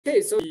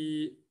Okay, so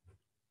the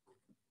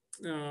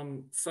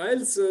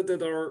files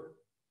that are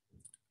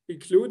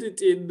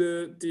included in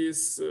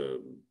this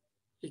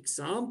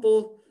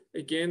example,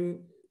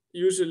 again,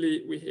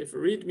 usually we have a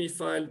README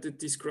file that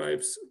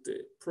describes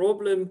the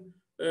problem.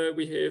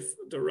 We have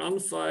the run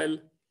file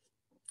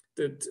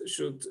that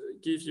should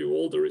give you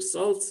all the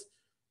results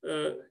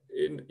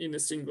in a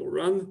single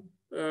run.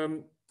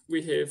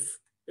 We have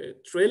a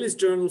trelis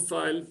journal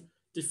file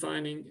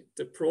defining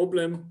the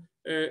problem,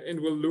 and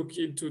we'll look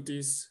into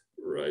this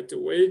right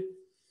away.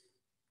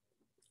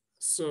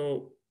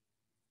 So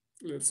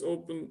let's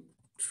open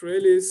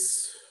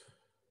trelis.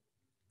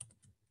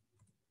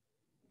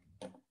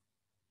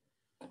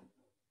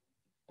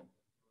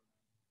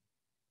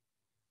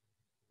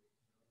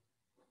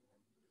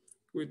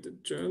 With the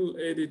journal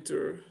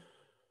editor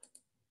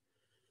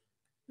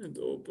and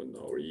open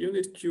our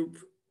unit cube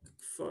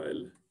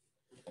file.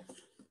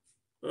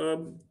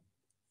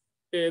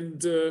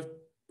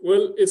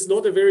 Well, it's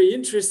not a very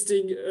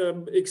interesting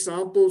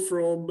example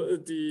from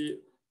the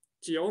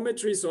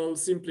geometry, so I'll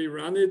simply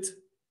run it.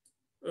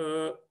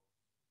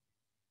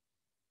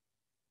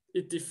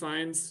 It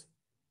defines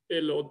a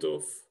lot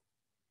of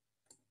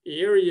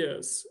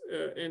areas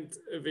and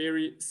a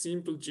very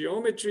simple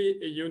geometry,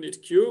 a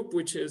unit cube,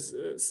 which has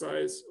a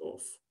size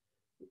of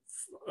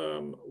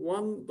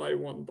 1 by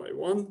 1 by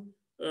 1,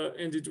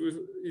 and it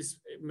is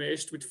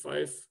meshed with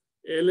 5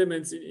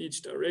 elements in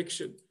each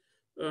direction.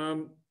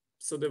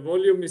 So the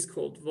volume is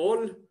called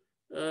vol,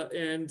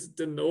 and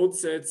the node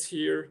sets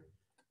here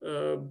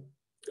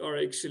are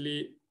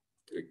actually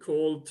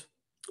called,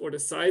 or the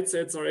side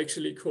sets are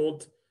actually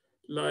called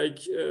like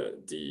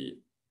the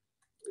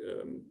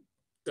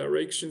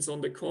directions on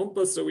the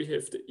compass. So we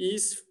have the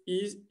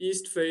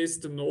east face,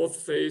 the north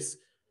face,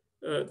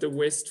 the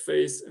west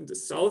face, and the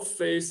south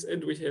face,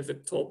 and we have a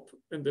top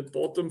and the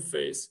bottom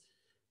face,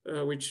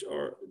 which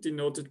are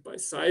denoted by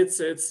side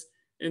sets.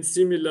 And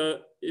similar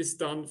is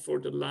done for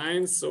the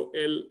lines. So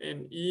L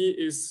and E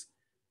is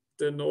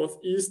the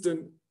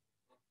northeastern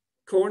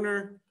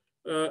corner,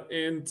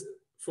 and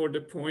for the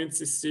points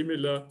is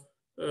similar.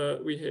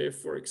 We have,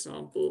 for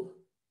example,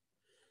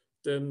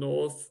 the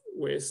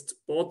northwest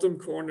bottom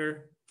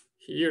corner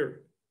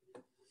here.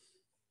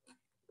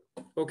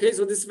 Okay,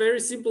 so this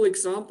very simple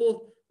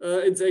example,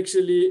 it's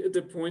actually,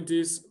 the point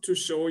is to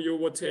show you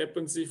what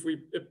happens if we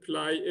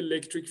apply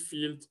electric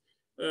field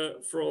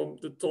from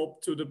the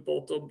top to the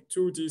bottom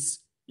to this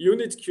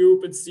unit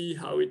cube and see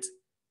how it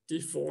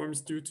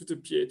deforms due to the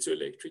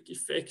piezoelectric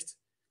effect.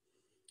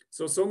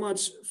 So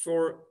much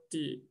for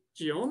the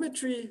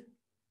geometry.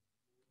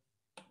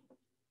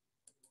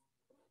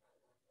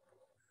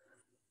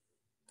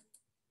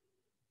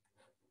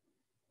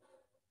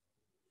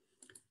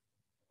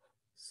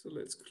 So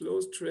let's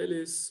close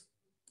trelis.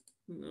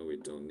 No, we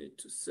don't need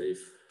to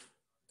save.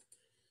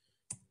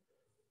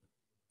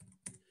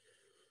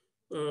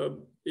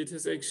 It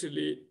has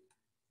actually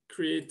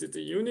created a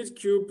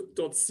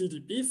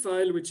unitcube.cdb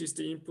file, which is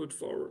the input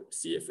for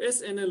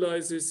CFS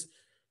analysis.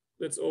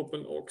 Let's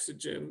open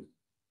Oxygen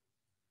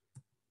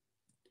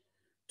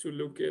to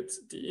look at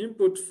the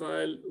input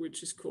file,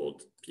 which is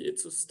called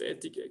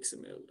piezostatic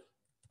XML.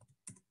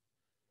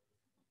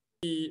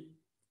 The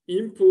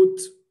input,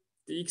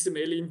 the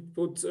XML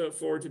input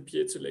for the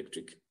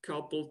piezoelectric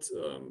coupled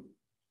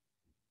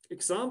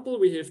example,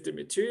 we have the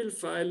material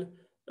file.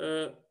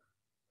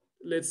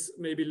 Let's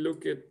maybe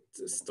look at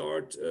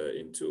start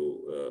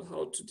into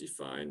how to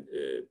define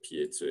a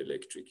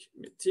piezoelectric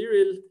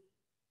material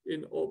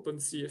in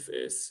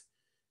OpenCFS.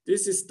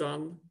 This is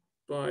done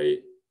by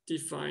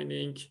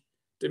defining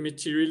the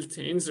material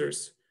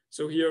tensors.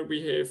 So here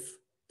we have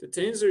the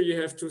tensor. You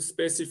have to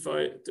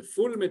specify the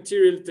full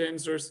material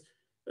tensors,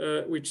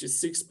 which is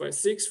 6 by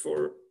 6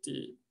 for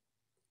the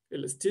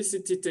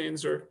elasticity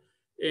tensor,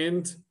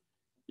 and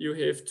you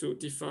have to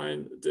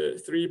define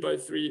the 3 by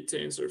 3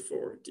 tensor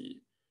for the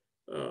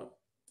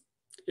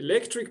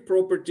electric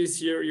properties.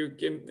 Here you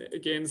can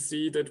again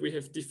see that we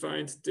have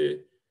defined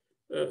the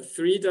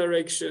 3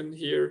 direction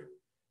here,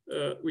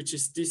 which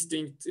is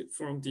distinct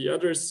from the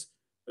others,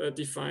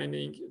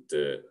 defining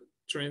the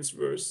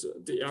transverse,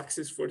 the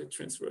axis for the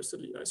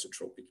transversally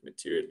isotropic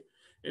material.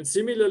 And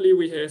similarly,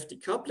 we have the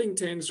coupling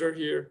tensor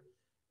here,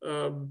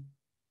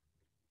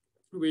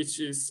 which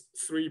is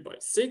 3 by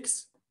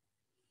 6,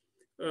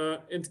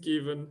 and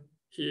given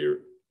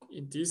here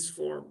in this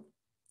form,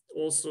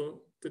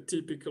 also the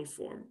typical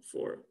form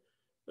for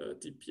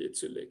the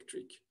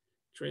piezoelectric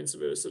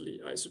transversally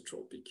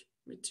isotropic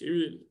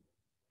material.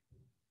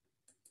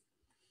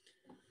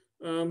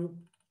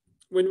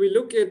 When we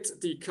look at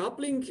the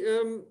coupling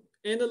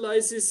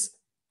analysis,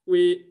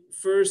 we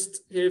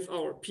first have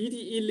our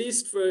PDE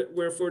list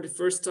where for the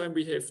first time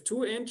we have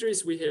 2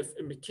 entries. We have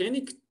a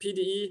mechanic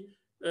PDE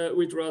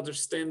with rather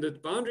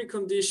standard boundary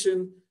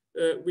condition.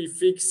 We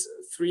fix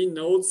 3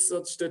 nodes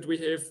such that we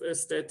have a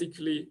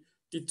statically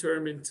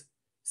determined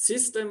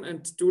system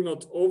and do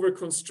not over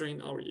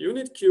constrain our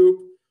unit cube.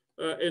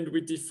 And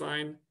we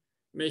define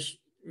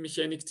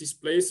mechanic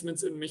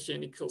displacements and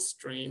mechanical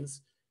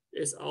strains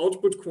as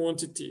output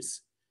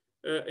quantities.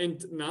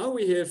 And now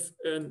we have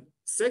a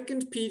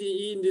second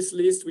PDE in this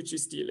list, which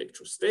is the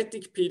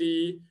electrostatic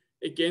PDE,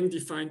 again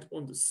defined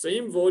on the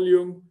same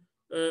volume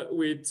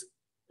with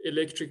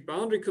electric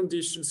boundary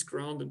conditions,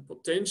 ground and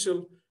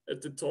potential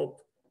at the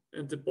top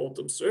and the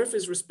bottom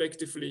surface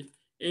respectively,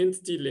 and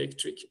the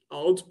electric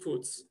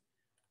outputs.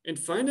 And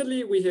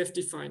finally, we have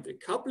defined a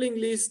coupling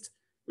list.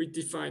 We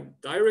define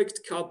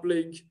direct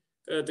coupling.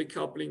 The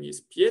coupling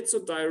is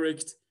piezo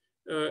direct.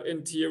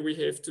 And here we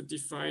have to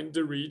define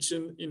the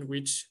region in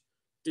which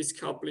this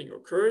coupling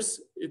occurs.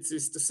 It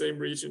is the same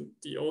region,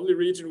 the only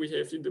region we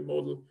have in the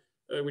model,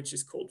 which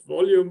is called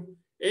volume.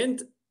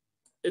 And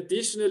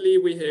additionally,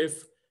 we have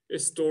a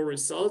store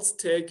results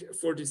tag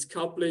for this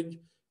coupling,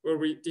 where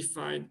we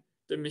define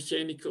the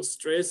mechanical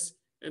stress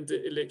and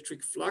the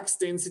electric flux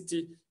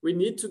density. We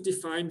need to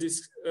define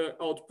these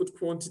output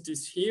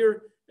quantities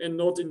here and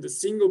not in the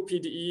single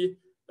PDE,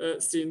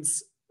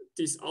 since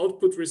these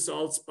output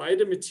results by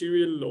the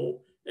material law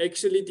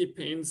actually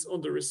depends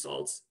on the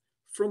results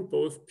from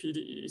both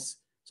PDEs.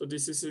 So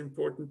this is an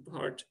important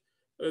part,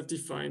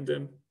 define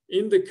them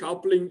in the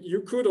coupling.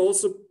 You could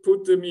also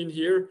put them in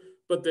here,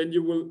 but then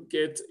you will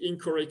get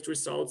incorrect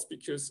results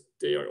because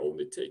they are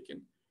only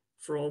taken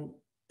from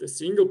the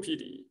single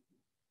PDE.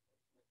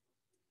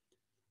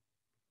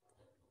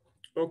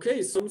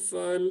 Okay, so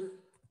file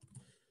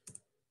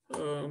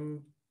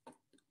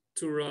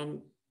to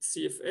run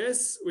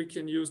CFS, we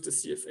can use the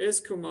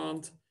CFS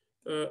command,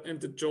 and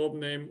the job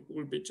name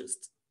will be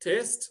just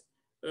test.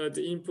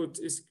 The input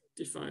is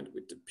defined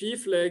with the P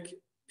flag,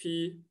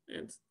 P,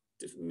 and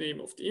the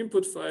name of the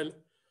input file.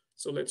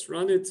 So let's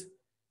run it.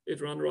 It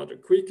ran rather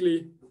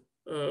quickly,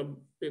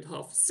 in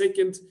half a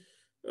second.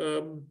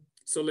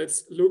 So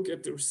let's look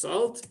at the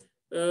result.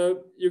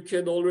 You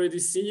can already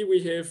see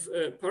we have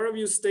a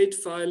ParaView state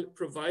file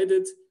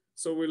provided.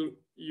 So we'll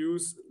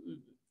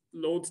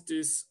load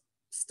this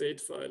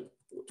state file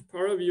with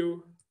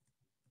ParaView.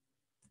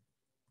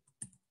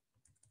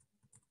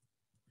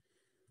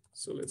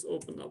 So let's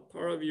open up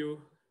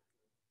ParaView.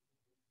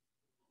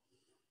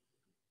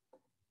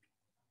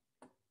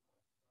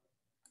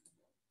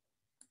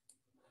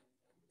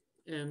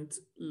 And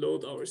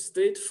load our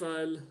state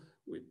file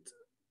with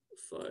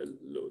file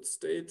load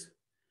state.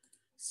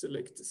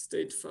 Select the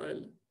state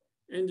file,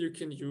 and you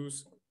can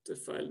use the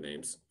file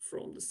names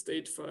from the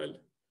state file.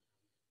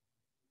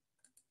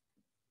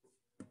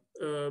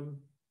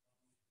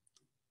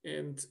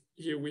 And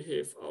here we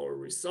have our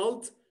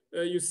result.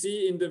 You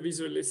see in the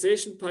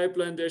visualization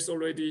pipeline, there's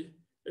already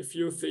a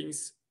few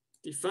things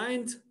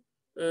defined.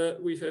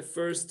 We have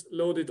first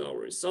loaded our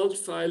result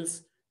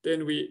files,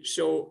 then we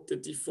show the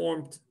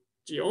deformed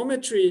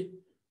geometry,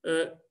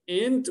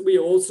 and we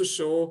also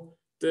show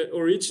the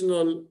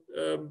original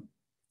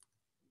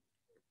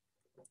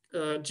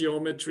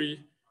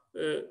geometry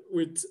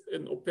with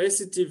an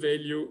opacity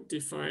value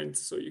defined.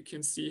 So you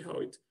can see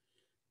how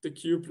the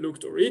cube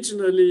looked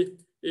originally.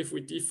 If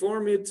we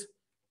deform it,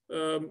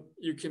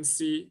 you can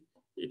see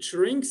it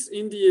shrinks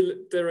in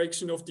the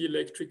direction of the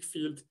electric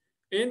field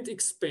and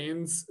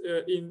expands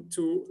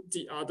into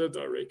the other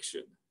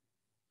direction.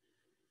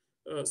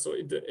 So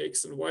in the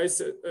X and Y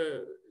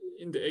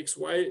in the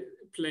XY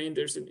plane,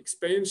 there's an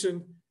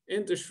expansion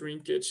and a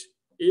shrinkage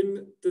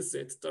in the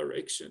Z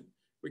direction.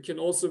 We can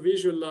also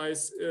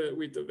visualize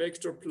with the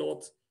vector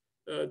plot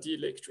the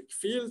electric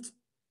field,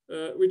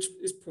 which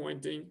is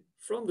pointing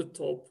from the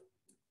top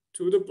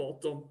to the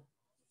bottom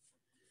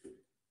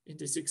in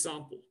this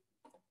example.